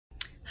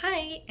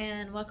Hi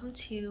and welcome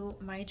to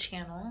my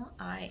channel.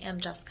 I am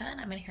Jessica and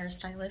I'm a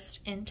hairstylist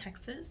in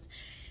Texas,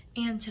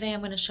 and today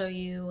I'm going to show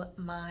you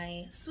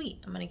my suite.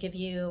 I'm going to give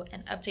you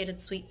an updated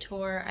suite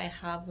tour. I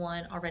have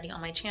one already on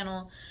my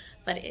channel,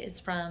 but it is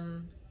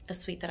from a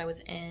suite that I was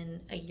in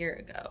a year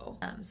ago.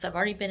 So I've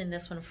already been in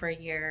this one for a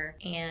year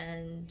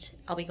and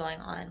I'll be going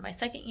on my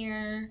second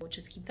year.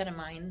 Just keep that in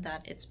mind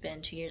that it's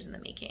been 2 years in the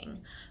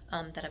making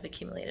that I've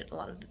accumulated a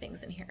lot of the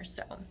things in here.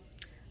 So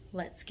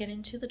let's get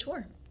into the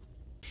tour.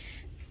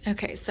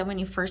 Okay, so when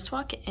you first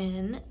walk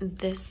in,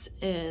 this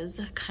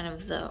is kind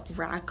of the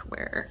rack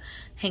where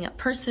hang up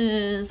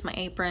purses, my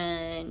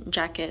apron,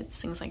 jackets,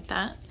 things like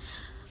that.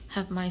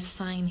 Have my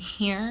sign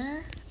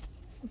here,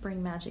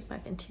 bring magic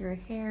back into your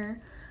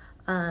hair.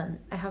 I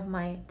have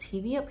my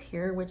TV up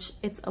here, which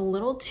it's a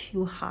little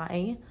too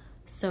high,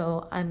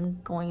 so I'm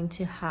going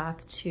to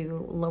have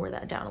to lower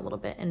that down a little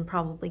bit and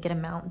probably get a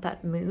mount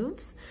that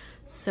moves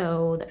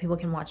so that people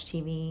can watch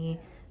TV,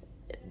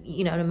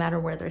 you know, no matter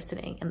where they're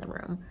sitting in the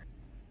room.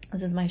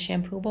 This is my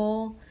shampoo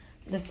bowl.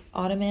 This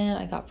ottoman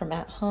I got from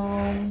At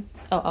Home.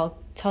 Oh, I'll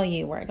tell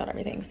you where I got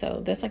everything.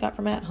 So this I got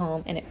from At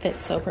Home and it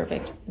fits so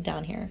perfect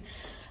down here.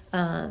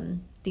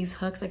 These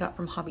hooks I got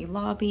from Hobby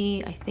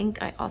Lobby. I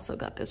think I also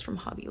got this from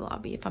Hobby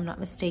Lobby if I'm not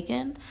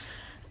mistaken.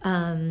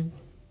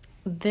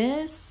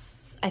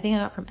 This I think I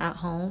got from At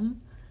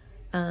Home.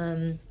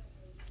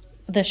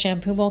 The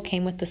shampoo bowl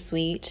came with the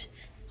suite.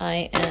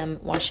 I am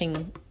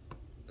washing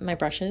my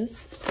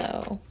brushes,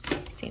 so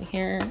see in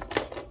here.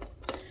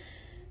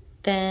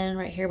 Then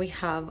right here we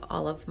have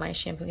all of my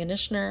shampoo and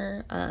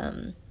conditioner.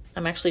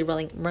 I'm actually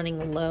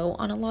running low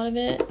on a lot of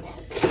it.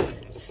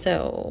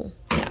 So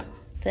yeah.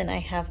 Then I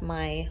have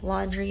my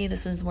laundry.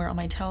 This is where all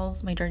my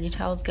towels, my dirty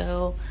towels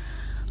go.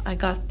 I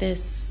got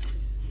this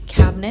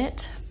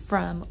cabinet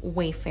from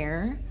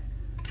Wayfair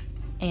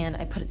and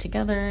I put it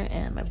together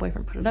and my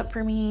boyfriend put it up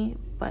for me.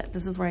 But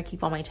this is where I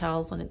keep all my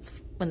towels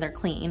when they're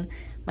clean.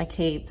 My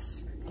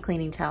capes,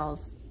 cleaning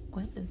towels.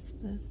 What is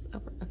this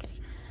over?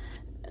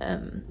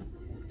 Okay.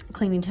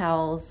 Cleaning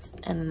towels,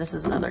 and then this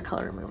is another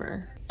color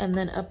remover. And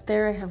then up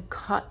there I have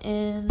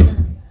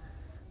cotton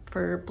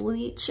for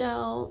bleach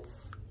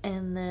outs,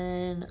 and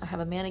then I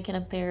have a mannequin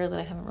up there that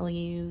I haven't really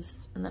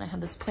used, and then I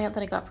have this plant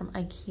that I got from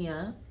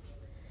IKEA.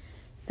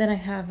 Then I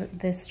have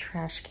this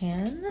trash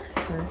can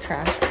for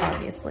trash,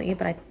 obviously,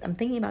 but I'm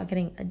thinking about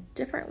getting a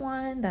different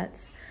one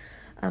that's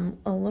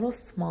a little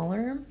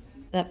smaller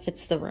that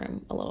fits the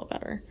room a little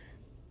better.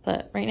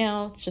 But right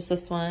now it's just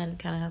this one,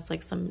 kind of has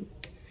like some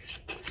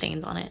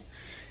stains on it.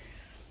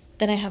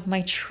 Then I have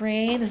my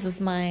tray. This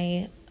is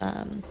my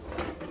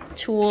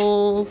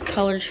tools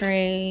color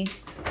tray.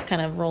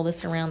 Kind of roll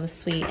this around the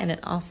suite, and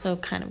it also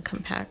kind of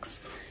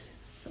compacts.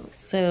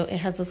 So it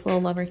has this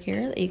little lever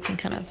here that you can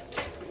kind of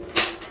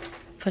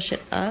push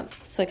it up.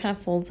 So it kind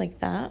of folds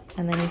like that,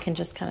 and then you can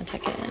just kind of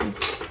tuck it in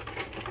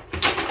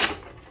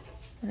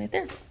right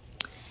there.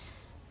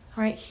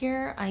 Right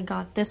here, I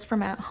got this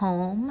from At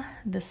Home.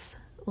 This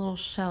little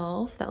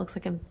shelf that looks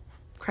like a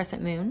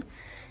crescent moon,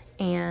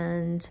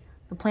 and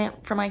the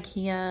plant from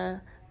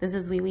IKEA. This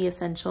is heyyyyyy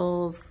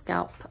Essentials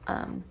Scalp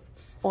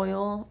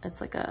Oil. It's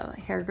like a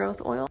hair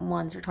growth oil,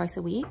 once or twice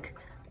a week,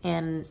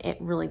 and it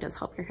really does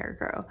help your hair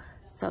grow.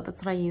 So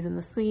that's what I use in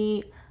the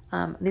suite.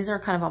 These are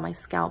kind of all my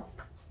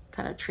scalp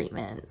kind of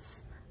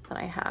treatments that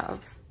I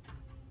have.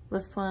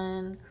 This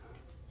one,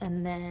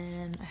 and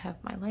then I have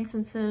my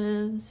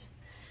licenses.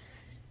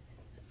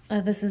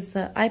 This is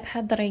the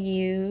iPad that I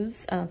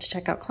use to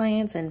check out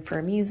clients and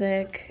for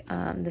music.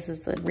 This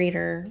is the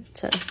reader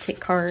to take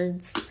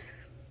cards,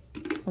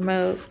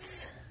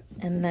 remotes,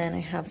 and then I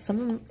have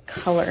some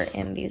color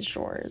in these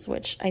drawers,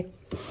 which I'm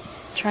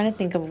trying to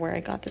think of where I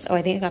got this. Oh,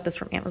 I think I got this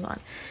from Amazon.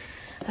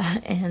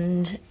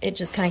 And it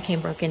just kind of came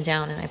broken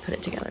down and I put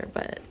it together,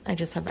 but I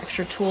just have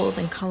extra tools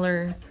and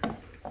color,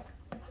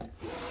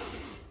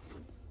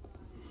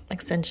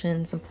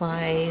 extension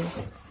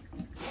supplies,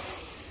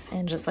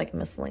 and just like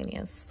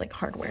miscellaneous like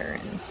hardware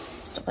and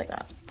stuff like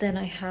that. Then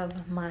I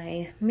have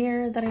my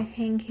mirror that I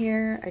hang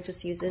here. I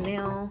just used a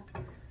nail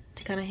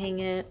to kind of hang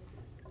it.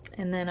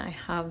 And then I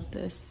have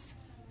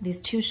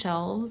these two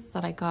shelves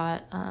that I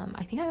got,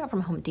 I think I got from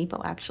Home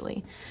Depot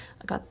actually.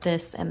 I got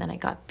this, and then I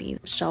got these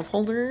shelf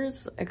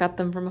holders. I got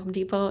them from Home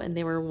Depot and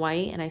they were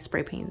white, and I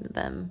spray painted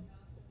them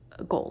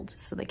gold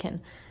so they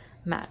can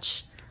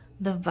match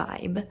the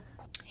vibe.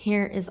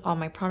 Here is all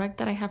my product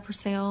that I have for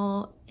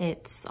sale.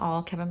 It's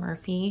all Kevin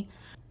Murphy.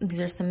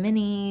 These are some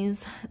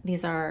minis.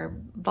 These are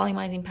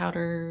volumizing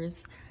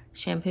powders,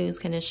 shampoos,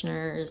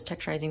 conditioners,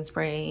 texturizing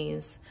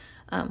sprays,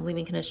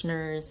 leave-in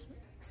conditioners.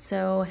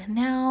 So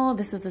now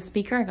this is a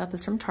speaker. I got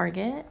this from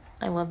Target.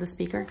 I love the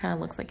speaker. It kind of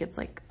looks like it's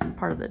like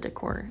part of the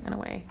decor in a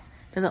way.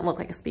 It doesn't look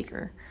like a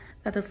speaker.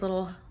 Got this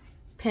little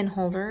pin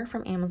holder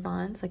from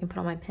Amazon so I can put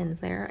all my pins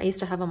there. I used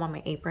to have them on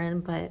my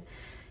apron, but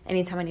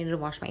anytime I needed to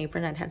wash my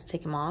apron, I'd have to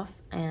take them off,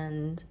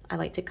 and I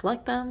like to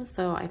collect them,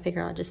 so I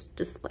figure I'll just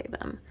display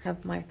them. I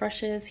have my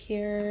brushes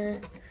here.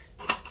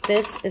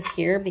 This is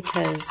here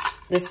because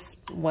this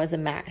was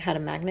had a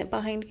magnet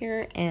behind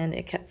here and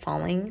it kept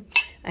falling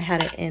I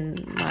had it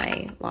in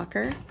my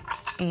locker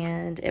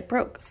and it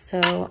broke,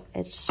 so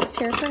it's just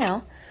here for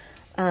now.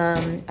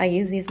 I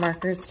use these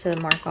markers to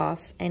mark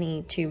off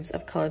any tubes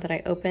of color that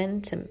I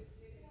open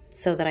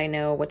so that I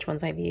know which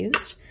ones I've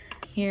used.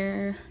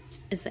 Here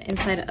is the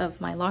inside of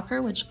my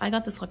locker, which I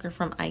got this locker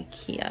from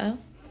IKEA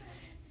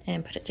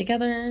and put it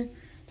together.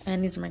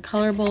 And these are my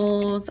color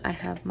bowls. I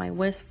have my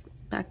whisks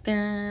back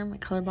there, my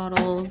color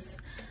bottles.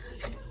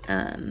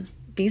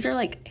 These are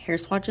like hair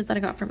swatches that I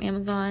got from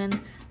Amazon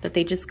that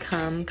they just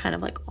come kind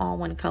of like all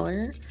one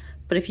color.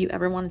 But if you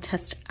ever want to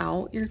test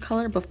out your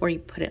color before you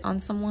put it on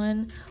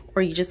someone,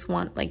 or you just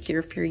want, like,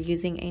 if you're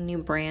using a new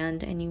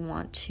brand and you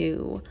want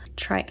to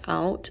try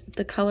out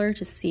the color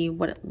to see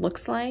what it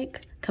looks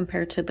like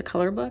compared to the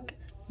color book,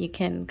 you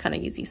can kind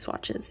of use these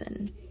swatches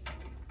and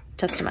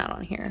test them out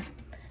on here.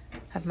 I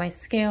have my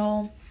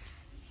scale.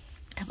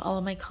 I have all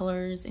of my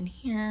colors in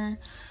here.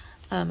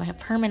 I have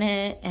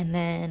permanent, and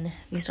then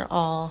these are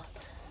all,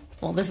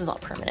 well, this is all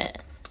permanent.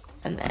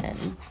 And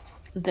then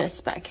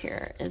this back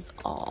here is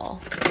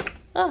all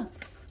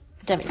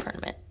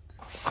demi-permanent.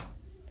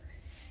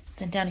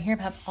 Then down here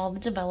I have all the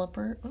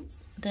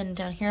Then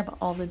down here I have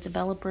all the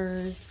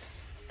developers.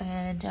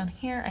 And down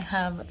here I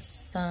have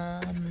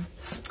some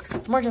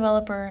more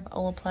developer, I have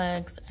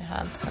Olaplex, I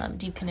have some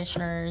deep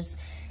conditioners,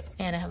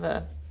 and I have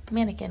a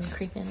mannequin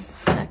creeping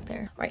back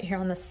there. Right here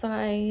on the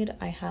side,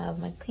 I have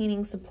my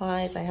cleaning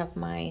supplies. I have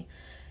my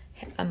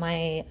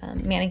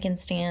mannequin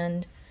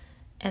stand.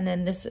 And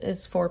then this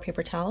is for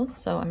paper towels.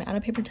 So I'm out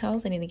of paper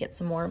towels. I need to get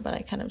some more, but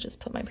I kind of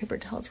just put my paper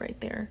towels right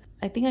there.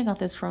 I think I got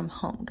this from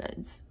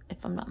Homegoods, if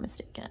I'm not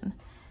mistaken.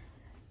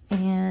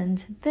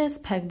 And this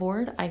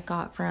pegboard I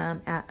got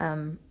from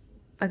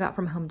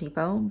Home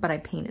Depot, but I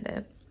painted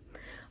it.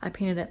 I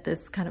painted it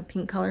this kind of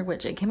pink color,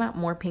 which it came out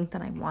more pink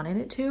than I wanted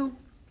it to.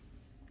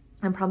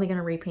 I'm probably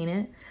gonna repaint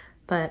it,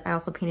 but I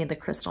also painted the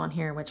crystal on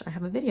here, which I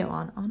have a video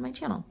on my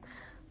channel.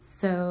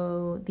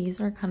 So these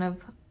are kind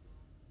of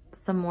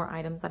some more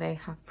items that I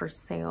have for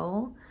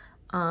sale.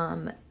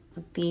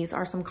 These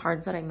are some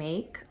cards that I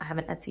make. I have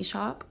an Etsy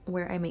shop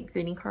where I make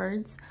greeting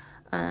cards.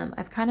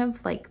 I've kind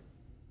of like,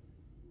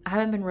 I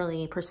haven't been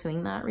really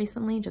pursuing that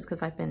recently just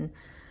because I've been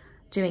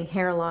doing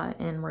hair a lot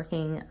and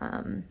working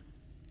and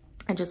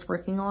just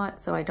working a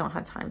lot, so I don't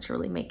have time to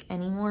really make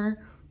any more.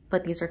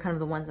 But these are kind of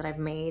the ones that I've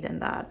made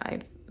and that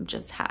I've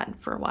just had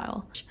for a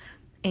while.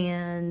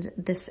 And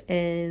this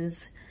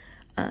is,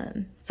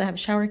 so I have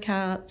shower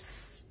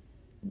caps,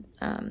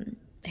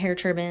 hair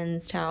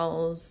turbans,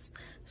 towels,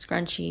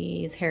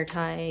 scrunchies, hair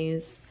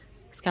ties,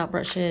 scalp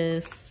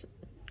brushes.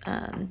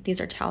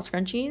 These are towel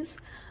scrunchies,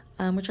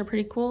 which are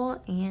pretty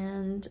cool,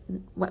 and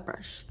wet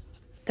brush.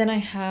 Then I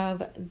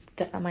have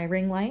my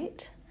ring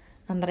light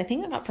that I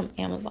think I got from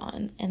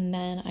Amazon. And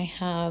then I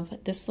have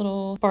this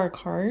little bar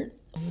cart.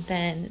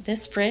 Then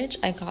this fridge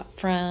I got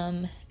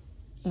from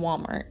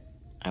Walmart,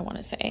 I want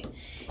to say.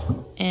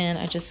 And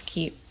I just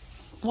keep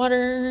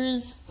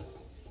waters,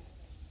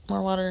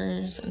 more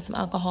waters, and some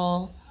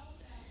alcohol.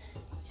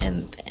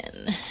 And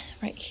then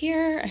right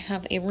here I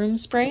have a room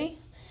spray.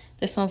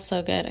 This smells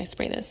so good. I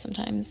spray this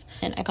sometimes.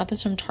 And I got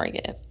this from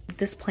Target.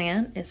 This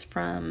plant is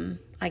from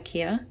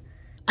IKEA.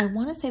 I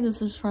want to say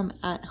this is from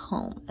At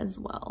Home as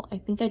well. I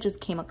think I just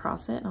came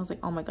across it and I was like,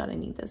 oh my god, I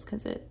need this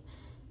because it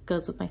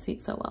goes with my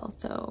suite so well.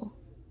 So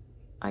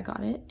I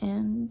got it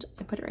and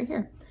I put it right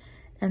here.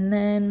 And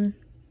then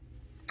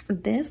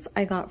this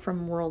I got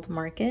from World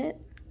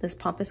Market, this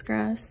pampas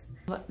grass.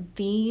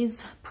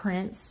 These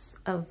prints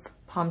of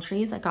palm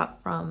trees I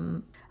got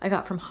from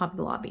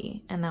Hobby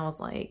Lobby, and that was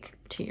like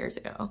 2 years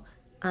ago.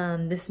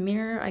 This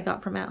mirror I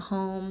got from At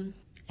Home,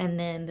 and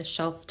then the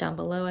shelf down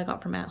below I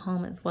got from At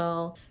Home as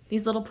well.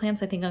 These little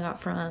plants I think I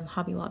got from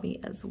Hobby Lobby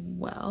as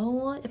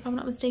well, if I'm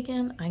not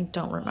mistaken. I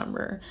don't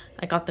remember.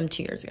 I got them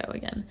 2 years ago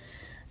again.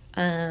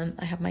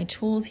 I have my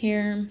tools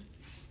here.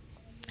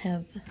 I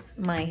have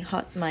my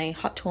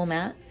hot tool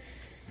mat.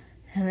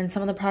 And then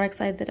some of the products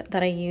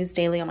that I use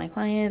daily on my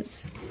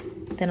clients.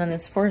 Then on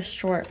this first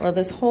drawer, or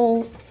this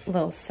whole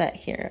little set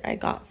here, I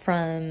got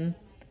from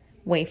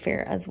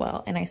Wayfair as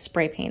well. And I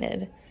spray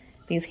painted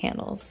these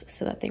handles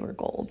so that they were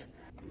gold.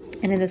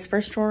 And in this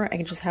first drawer,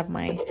 I just have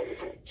my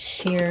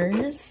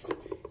shears,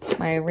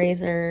 my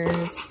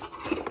razors,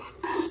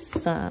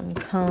 some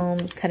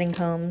combs, cutting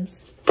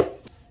combs.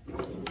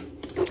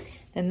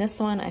 In this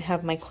one, I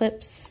have my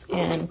clips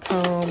and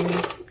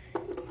combs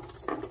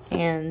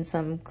and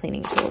some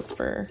cleaning tools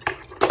for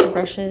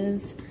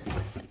brushes.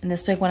 In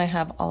this big one, I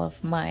have all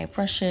of my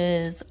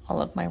brushes,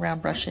 all of my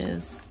round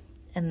brushes.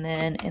 And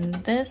then in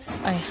this,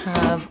 I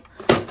have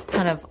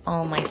kind of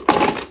all my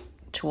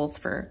tools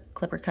for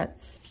clipper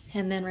cuts.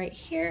 And then right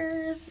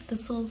here,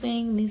 this little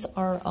thing, these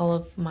are all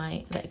of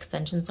the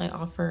extensions I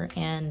offer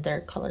and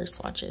their color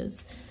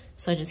swatches.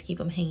 So I just keep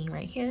them hanging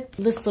right here.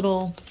 This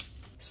little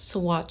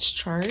swatch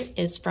chart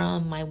is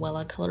from my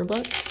Wella color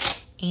book.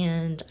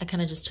 And I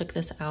kind of just took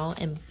this out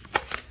and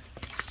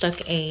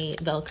stuck a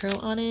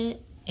Velcro on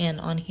it and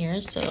on here,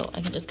 so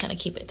I can just kind of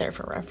keep it there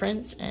for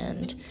reference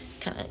and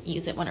kind of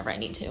use it whenever I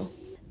need to.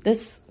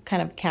 this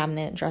kind of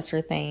cabinet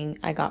dresser thing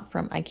I got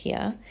from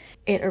IKEA.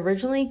 It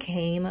originally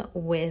came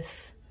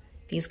with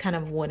these kind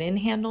of wooden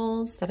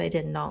handles that I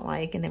did not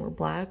like, and they were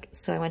black.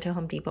 So I went to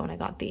Home Depot and I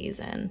got these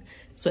and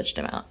switched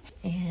them out.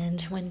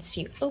 And once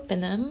you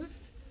open them,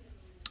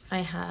 I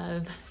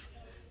have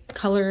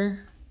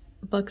color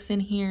books in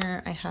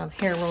here. I have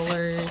hair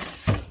rollers,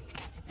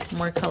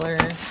 more color.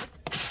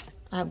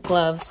 I have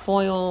gloves,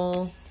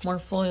 foil, more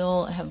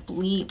foil. I have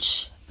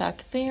bleach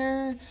back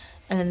there.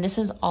 And then this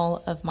is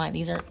all of my,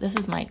 this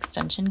is my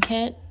extension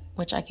kit,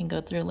 which I can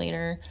go through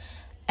later.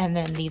 And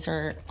then these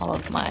are all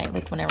of my,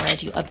 like whenever I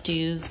do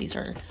updos, these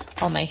are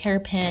all my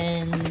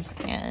hairpins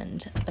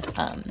and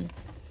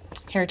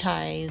hair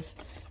ties.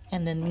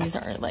 And then these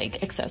are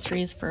like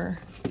accessories for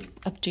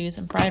updos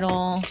and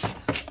bridal,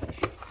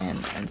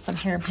 and some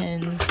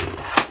hairpins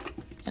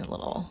and a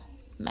little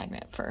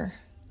magnet for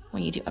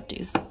when you do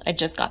updos. I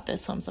just got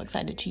this, so I'm so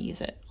excited to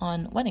use it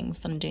on weddings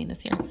that I'm doing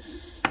this year.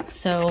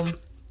 So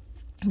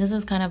this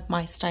is kind of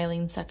my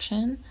styling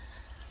section.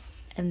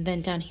 And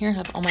then down here I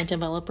have all my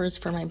developers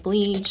for my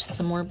bleach,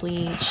 some more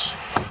bleach,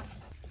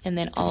 and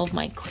then all of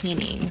my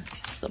cleaning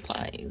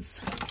supplies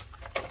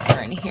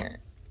are in here.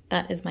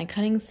 That is my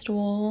cutting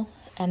stool.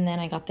 And then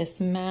I got this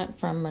mat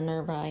from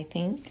Minerva, I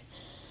think.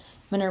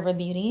 Minerva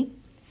Beauty.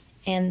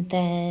 And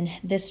then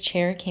this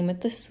chair came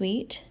with the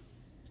suite.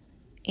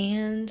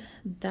 And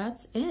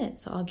that's it.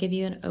 So I'll give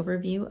you an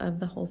overview of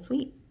the whole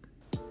suite.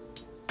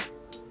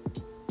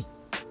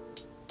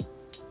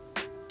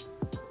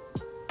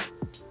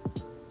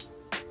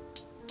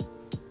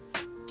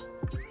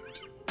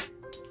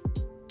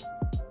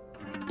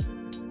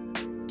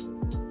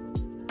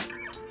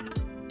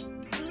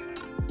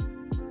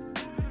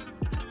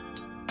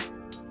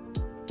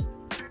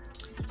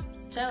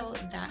 So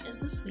that is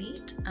the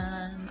suite.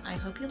 I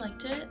hope you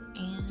liked it,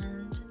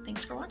 and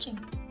thanks for watching.